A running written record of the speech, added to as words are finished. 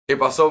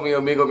If I saw mi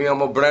amigo, mi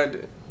amo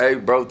Brandon. Hey,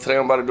 bro, today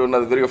I'm about to do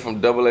another video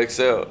from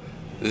XXL.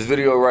 This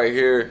video right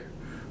here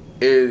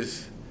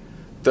is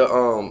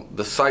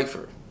the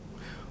Cypher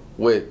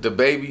with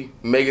DaBaby,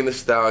 Megan Thee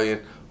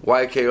Stallion,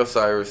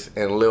 Osiris,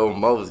 and Lil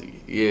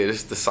Mosey. Yeah, this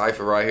is the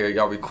Cypher right here.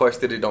 Y'all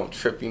requested it, don't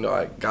trip. You know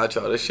I got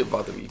y'all. This shit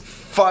about to be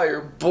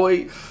fire,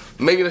 boy.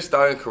 Megan Thee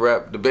Stallion can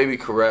rap, DaBaby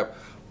can rap,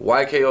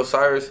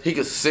 Osiris, he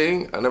could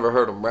sing. I never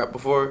heard him rap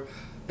before.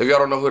 If y'all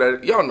don't know who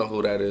that is, y'all know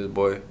who that is,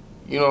 boy.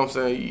 You know what I'm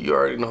saying? You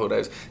already know who that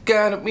is.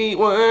 Gotta be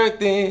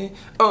working.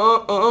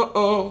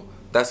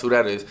 That's who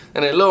that is.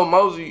 And then Lil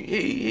Mosey,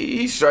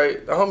 he's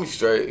straight. The homie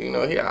straight. You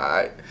know, he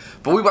alright.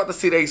 But we about to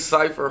see they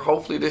Cypher.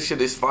 Hopefully this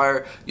shit is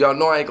fire. Y'all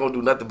know I ain't gonna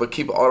do nothing but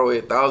keep it all the way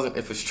 1,000.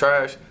 If it's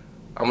trash,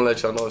 I'm gonna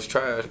let y'all know it's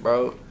trash,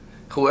 bro.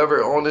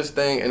 Whoever on this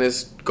thing and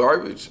it's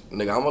garbage,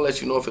 nigga, I'm gonna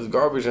let you know if it's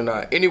garbage or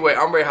not. Anyway,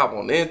 I'm ready to hop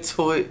on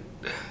into it.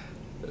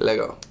 Let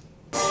go.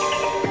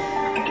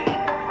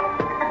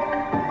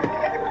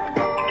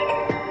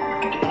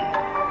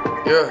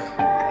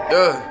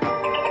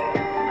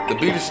 Yeah. The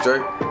beat is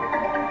straight.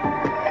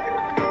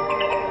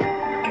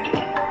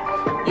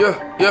 Yeah.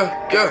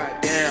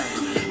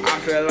 Damn, I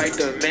feel like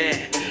the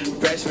man.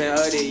 Freshman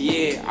of the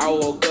year, I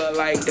woke up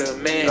like the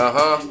man.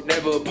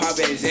 Never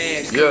poppin'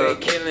 Zans, cause they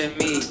killing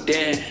me.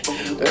 Damn.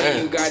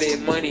 When you got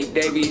it money,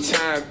 they be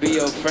trying to be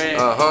your friend.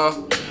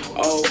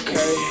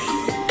 Okay,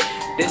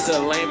 this a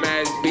lame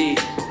ass beat.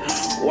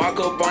 Walk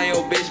up on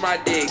your bitch, my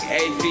dick,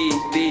 8 feet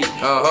deep.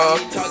 While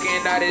he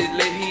talking out his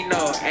lip, he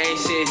know ain't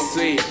shit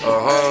sweet.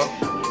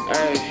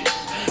 Hey,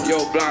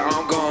 yo block,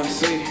 I'm gon'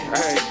 sleep.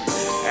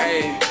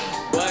 Hey,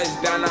 buzz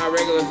down our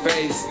regular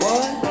face.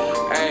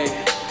 What? Hey,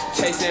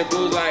 chasing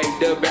blues like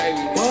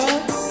DaBaby.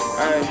 What?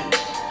 Hey,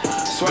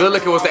 good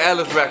looking with the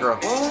ad-libs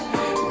background.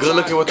 What? Good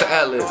looking with the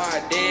ad-libs.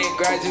 I didn't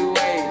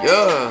graduate.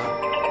 Yeah.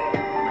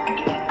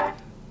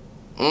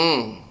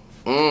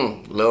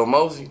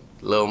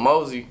 Lil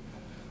Mosey.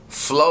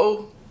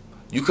 Flow,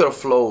 you could have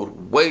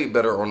flowed way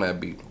better on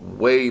that beat.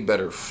 Way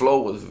better. Flow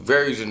was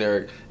very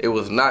generic. It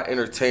was not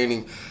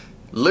entertaining.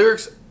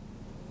 Lyrics,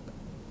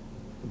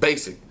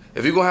 basic.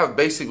 If you're gonna have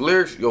basic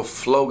lyrics, your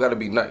flow gotta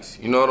be nice.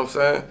 You know what I'm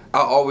saying? I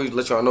always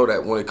let y'all know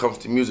that when it comes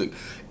to music.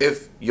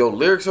 If your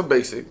lyrics are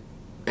basic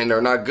and they're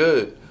not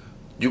good,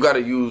 you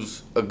gotta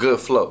use a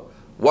good flow.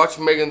 Watch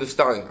Megan Thee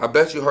Stallion. I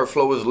bet you her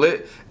flow is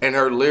lit and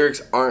her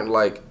lyrics aren't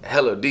like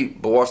hella deep,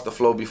 but watch the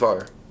flow be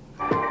fire.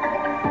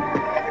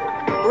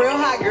 Real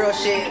hot girl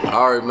shit.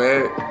 Alright,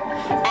 man.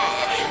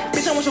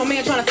 Bitch, I want your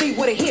man trying to see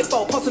what it hit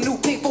for. Post a new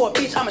pic for a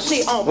bitch, I'm a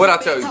shit on. What I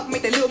tell you?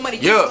 Make that little money.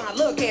 Yeah. I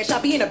love cash.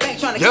 I be in the bank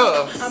trying to get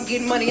I'm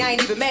getting money, I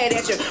ain't even mad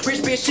at you.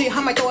 Rich bitch shit,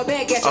 I might throw it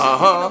back at you.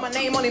 Know my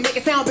name only make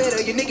it sound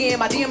better. Your nigga in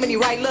my DM and he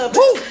write love.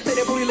 Say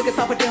that booty looking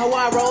soft with the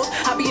Hawaii rolls.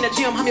 I be in the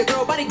gym, I'm your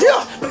girl body.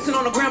 Flexing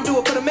on the gram, do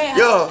it for the man.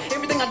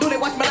 Everything I do, they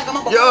watch me like I'm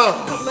up.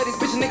 Couple of these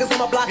bitch niggas on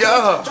my block.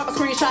 Drop a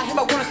screenshot if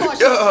I wanna start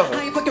shit.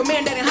 I ain't fuck your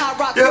man that in high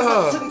rock.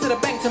 Took him to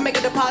the bank to make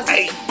a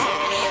deposit.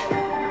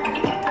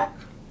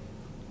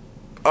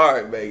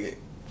 Alright, Megan.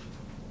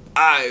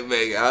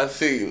 I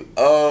see you.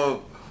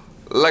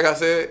 Like I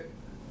said,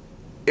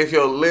 if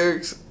your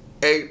lyrics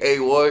ain't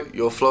A1,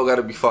 your flow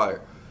gotta be fire.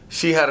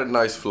 She had a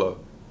nice flow.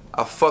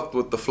 I fucked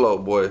with the flow,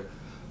 boy.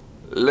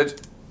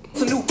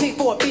 It's a new pick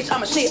for a bitch,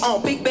 I'm a shit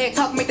on. Big bag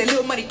talk, make that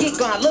little money get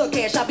gone. I love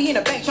cash, I be in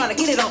the bank trying to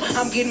get it on.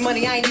 I'm getting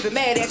money, I ain't even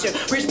mad at you.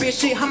 Rich bitch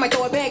shit, I might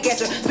throw it back at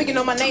you. Speaking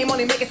on my name,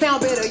 only make it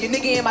sound better. Your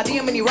nigga in my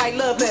DM and he write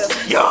love letters.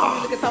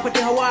 Looking soft with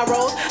the Hawaii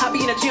rolls. I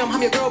be in the gym, I'm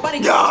your girl body.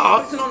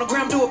 Flexing on the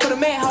gram, do it for the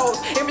mad hoes.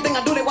 Everything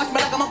I do, they watch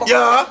me like I'm up.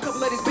 Couple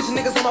of these bitch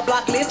niggas on my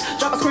block list.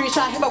 Drop a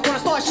screenshot if I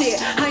wanna start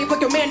shit. I ain't fuck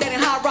your man that in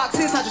high rock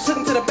sis. I just took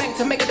him to the bank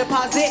to make a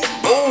deposit.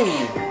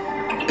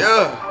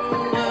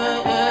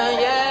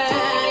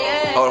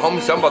 Oh,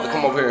 homie, I'm about to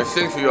come over here and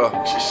sing for y'all.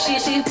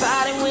 She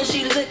body when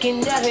she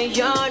looking at a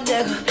young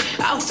nigga.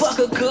 I fuck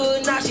her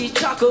good, now she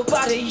talk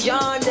about a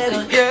young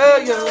nigga.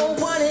 Yeah. Don't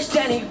wanna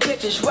stand these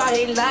bitches why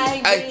they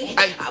like me.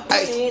 I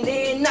put it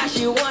in, now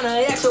she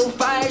wanna act so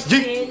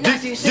feisty. Now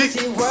she says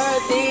she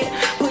worth it,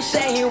 but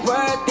say he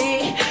worth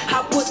it.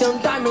 I put them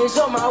diamonds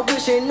on my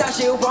wrist and now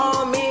she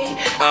want me.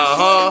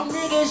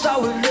 Niggas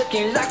always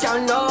looking like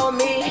y'all know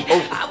me.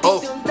 I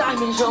put them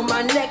diamonds on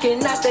my neck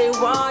and now they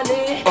want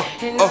it.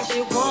 And now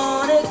she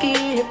wanna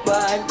get it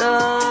right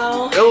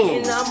now.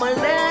 And I'ma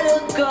let her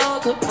go,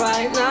 cause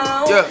right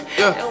now.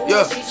 And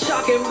when she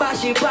talking about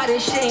she body,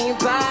 she ain't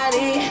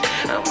body.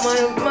 I'm on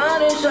the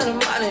money, so the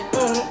money,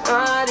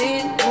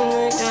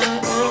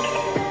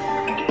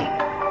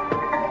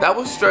 That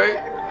was straight.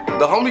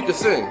 The homie could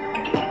sing.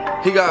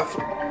 He got.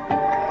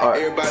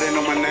 Alright. Everybody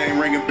know my name,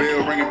 ringing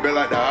bell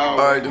like the hour.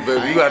 Alright,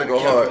 DaBaby, you gotta go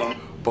hard.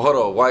 But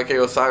hold on,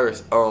 Osiris,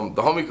 the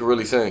homie could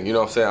really sing, you know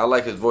what I'm saying? I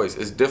like his voice.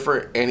 It's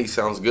different and he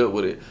sounds good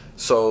with it.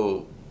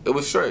 So it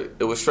was straight.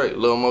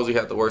 Lil Mosey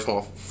had the worst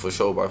one for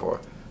sure by far.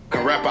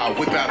 Can rap, I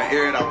whip out and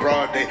air it out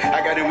broad day. I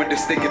got in with the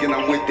stick and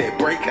I'm with that.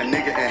 Break a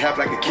nigga and half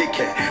like a Kit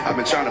Kat. I've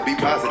been trying to be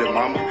positive,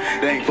 mama.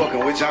 They ain't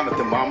fucking with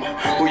Jonathan, mama.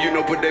 Who you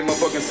know put they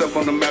motherfucking self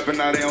on the map and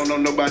now they don't know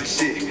nobody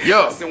shit.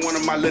 Yeah. I send one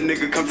of my little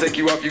nigga come take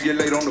you off, you get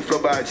laid on the floor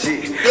by a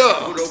chick.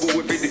 Yeah. Put over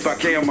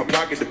 5K on my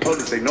pocket, the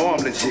police, they know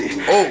I'm legit.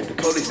 The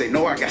police, they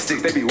know I got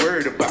sticks, they be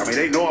worried about me,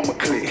 they know I'm a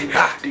click.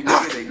 These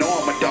niggas, they know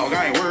I'm a dog,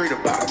 I ain't worried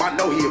about him, I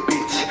know he a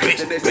bitch.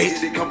 Then they say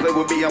they come play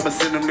with me, I'ma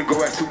send them to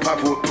go ask Tupac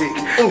for a pic.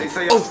 They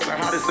say I'm the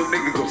hottest new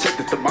nigga, go check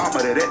the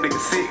thermometer, that nigga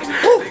sick.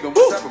 Nigga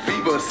must have a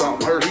fever or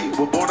something, heard he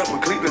was born up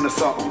in Cleveland or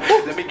something.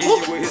 Let me give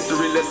you a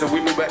history lesson, we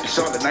moved back to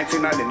Charlotte,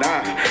 1999.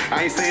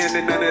 I ain't saying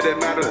that none of that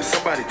matter, if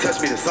somebody touch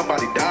me, then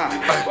somebody die.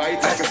 Why he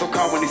talking so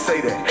calm when he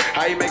say that?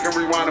 How he make him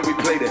rewind and we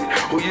play that?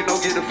 Who you know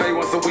get a fade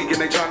once a week and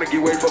they tryna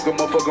get way fuck a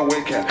motherfucking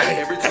weight cap.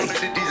 Every time that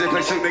the DJ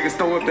play shit, niggas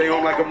throw up they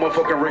on like a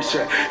motherfucking race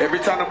track. Every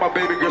time that my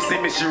baby girl see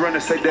me, she run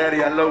and say,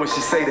 Daddy, I love when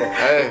she say that.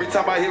 Every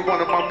time I hit one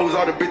of my moves,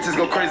 all the bitches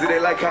go crazy, they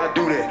like how I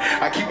do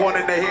that. I keep one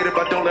in their head, if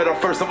I don't let her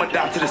first, I'ma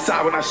die to the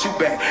side when I shoot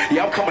back.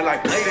 Yeah, I'm coming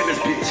like Blade in this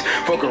bitch.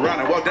 Fuck around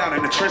and walk down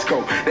in the trench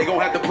coat. They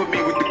gon' have to put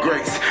me with the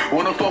grace.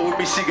 Wanna fuck with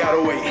me, she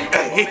gotta wait.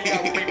 Only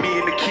got with me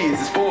and the kids,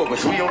 it's 4 of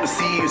us, we on the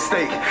sea and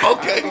steak.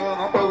 Okay.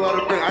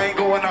 I ain't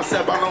going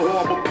outside, I know who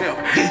I'm a pimp.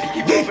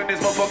 He keep bumping this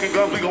motherfucking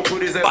guns, we gon'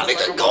 put his ass my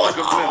nigga going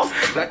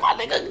off. My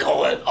nigga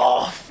going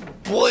off.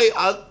 Boy,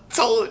 I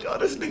told y'all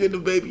this nigga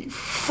DaBaby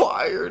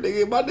fire,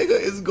 nigga. My nigga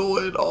is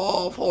going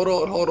off. Hold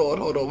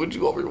on. Would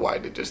you go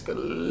rewind it just a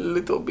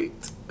little bit?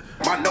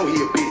 I know he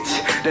a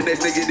bitch. The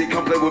next nigga that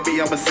come play with me,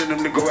 I'ma send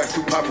him to go ask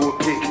Tupac for a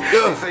pic.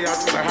 They say I'm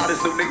the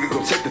hottest new nigga,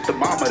 go check the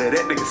thermometer,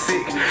 that nigga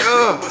sick.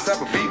 Must have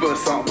a fever or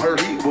something,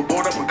 heard he was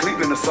born up in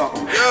Cleveland or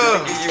something.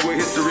 Let me give you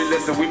a history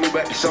lesson, we moved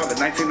back to Charlotte,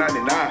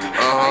 1999.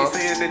 I ain't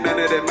saying that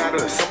none of that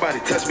matter, if somebody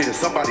touch me, then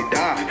somebody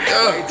die.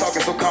 Why he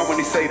talking so calm when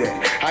he say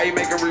that? How he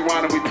make him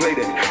rewind and we play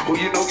that? Who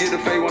you know get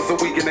a fade once a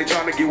week and they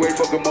tryna get way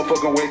fuck a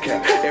motherfucking weight cap.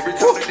 Every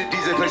time that the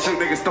DJ play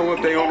shit, niggas throw up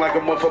they on like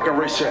a motherfucking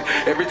race track.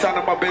 Every time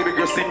that my baby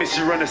girl see me,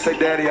 she run and say,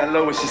 Daddy, I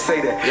love when she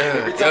say that.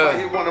 Every time I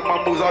hit one of my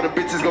moves, all the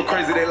bitches go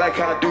crazy, they like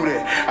how I do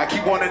that. I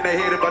keep one in their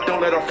head, if I don't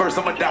let her first,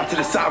 I'ma die to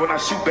the side when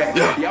I shoot back.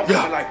 I'm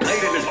coming like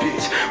Blade in this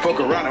bitch. Fuck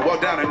around and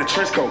walk down in the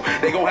trench coat.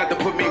 They gon' have to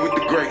put me with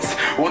the grace.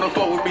 Wanna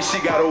fuck with me, she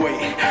gotta wait.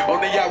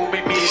 On the yacht with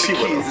me and the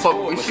kids. Fuck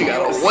with me, she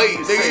gotta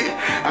wait, nigga.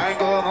 I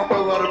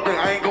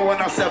ain't going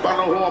outside, I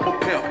know who I'm a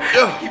pimp.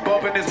 Keep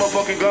bumping this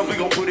motherfucking guns, we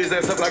gon' put his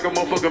ass up like a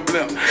motherfucking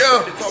blimp.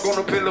 They talk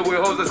on the pillow with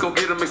hoes, let's go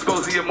get him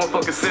exposed, he a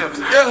motherfucking simp.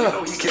 You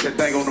know he kick that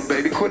thing on the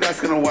baby, quit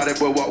asking him why that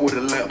boy walk with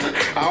a limp.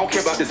 I don't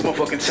care about this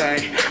motherfucking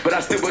chain, but I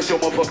still bust your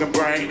motherfucking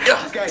brain.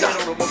 Just got hit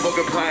on the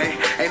motherfucking plane.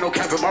 Ain't no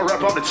cap in my rap,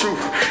 I'm the truth.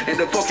 And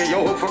the fucking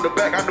yo ho from the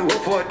back, I knew her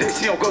for a day,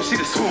 she don't go, she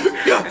the swoop.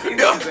 And these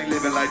niggas ain't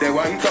living like that,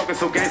 why he talking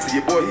so gangster,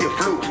 your boy, he a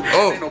flute.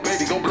 Ain't no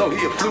baby gon' blow, he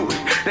a flute.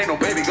 Ain't no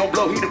baby gon'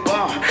 blow, he the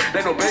bomb.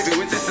 Ain't no baby,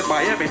 we just in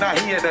Miami, now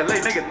he in LA,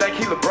 nigga think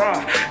he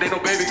LeBron. Ain't no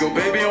baby go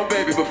baby on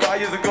baby, but 5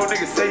 years ago,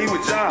 niggas say he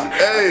was John.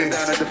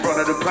 Down at the front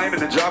of the plane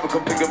and the driver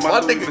come pick up my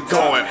nigga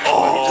going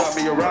off.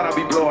 When he drop me around, I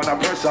be blowing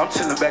out pressure, I'm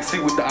chilling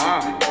backseat with the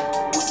arm.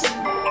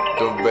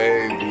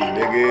 DaBaby,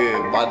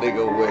 nigga, my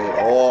nigga went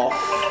off.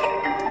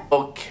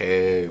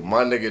 Okay,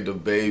 my nigga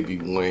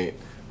DaBaby went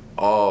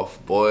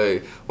off, boy.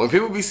 When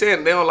people be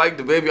saying they don't like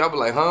DaBaby, I be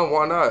like, huh,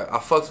 why not? I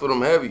fucks with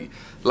him heavy.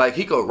 Like,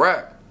 he could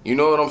rap, you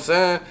know what I'm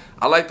saying?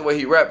 I like the way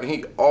he rap, and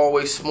he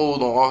always smooth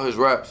on all his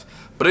raps.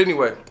 But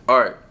anyway,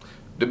 alright,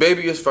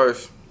 DaBaby is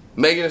first,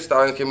 Megan Thee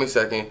Stallion came in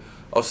second,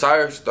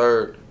 Osiris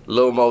third,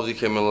 Lil Mosey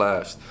came in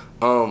last.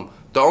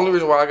 The only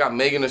reason why I got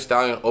Megan Thee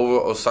Stallion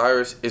over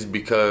Osiris is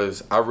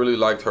because I really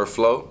liked her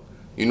flow.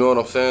 You know what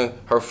I'm saying?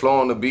 Her flow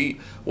on the beat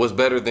was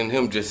better than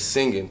him just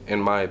singing,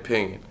 in my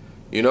opinion.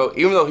 You know,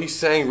 even though he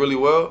sang really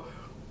well,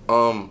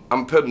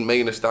 I'm putting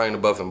Megan Thee Stallion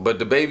above him. But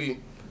DaBaby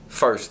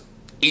first,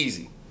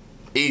 easy.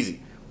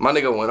 My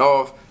nigga went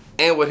off,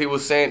 and what he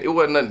was saying, it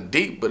wasn't nothing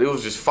deep, but it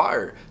was just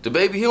fire.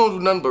 DaBaby, he don't do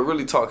nothing but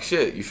really talk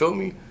shit, you feel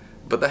me?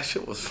 But that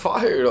shit was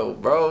fire though,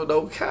 bro.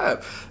 No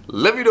cap.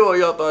 Let me know what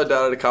y'all thought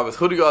down in the comments.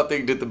 Who do y'all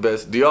think did the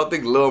best? Do y'all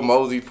think Lil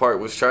Mosey part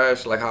was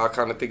trash? Like how I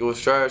kind of think it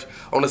was trash?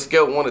 On a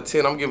scale of 1 to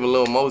 10, I'm giving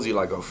Lil Mosey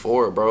like a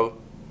 4, bro.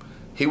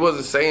 He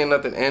wasn't saying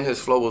nothing and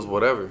his flow was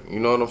whatever. You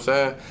know what I'm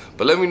saying?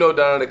 But let me know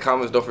down in the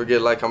comments. Don't forget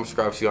to like, comment,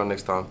 subscribe. See y'all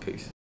next time.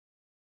 Peace.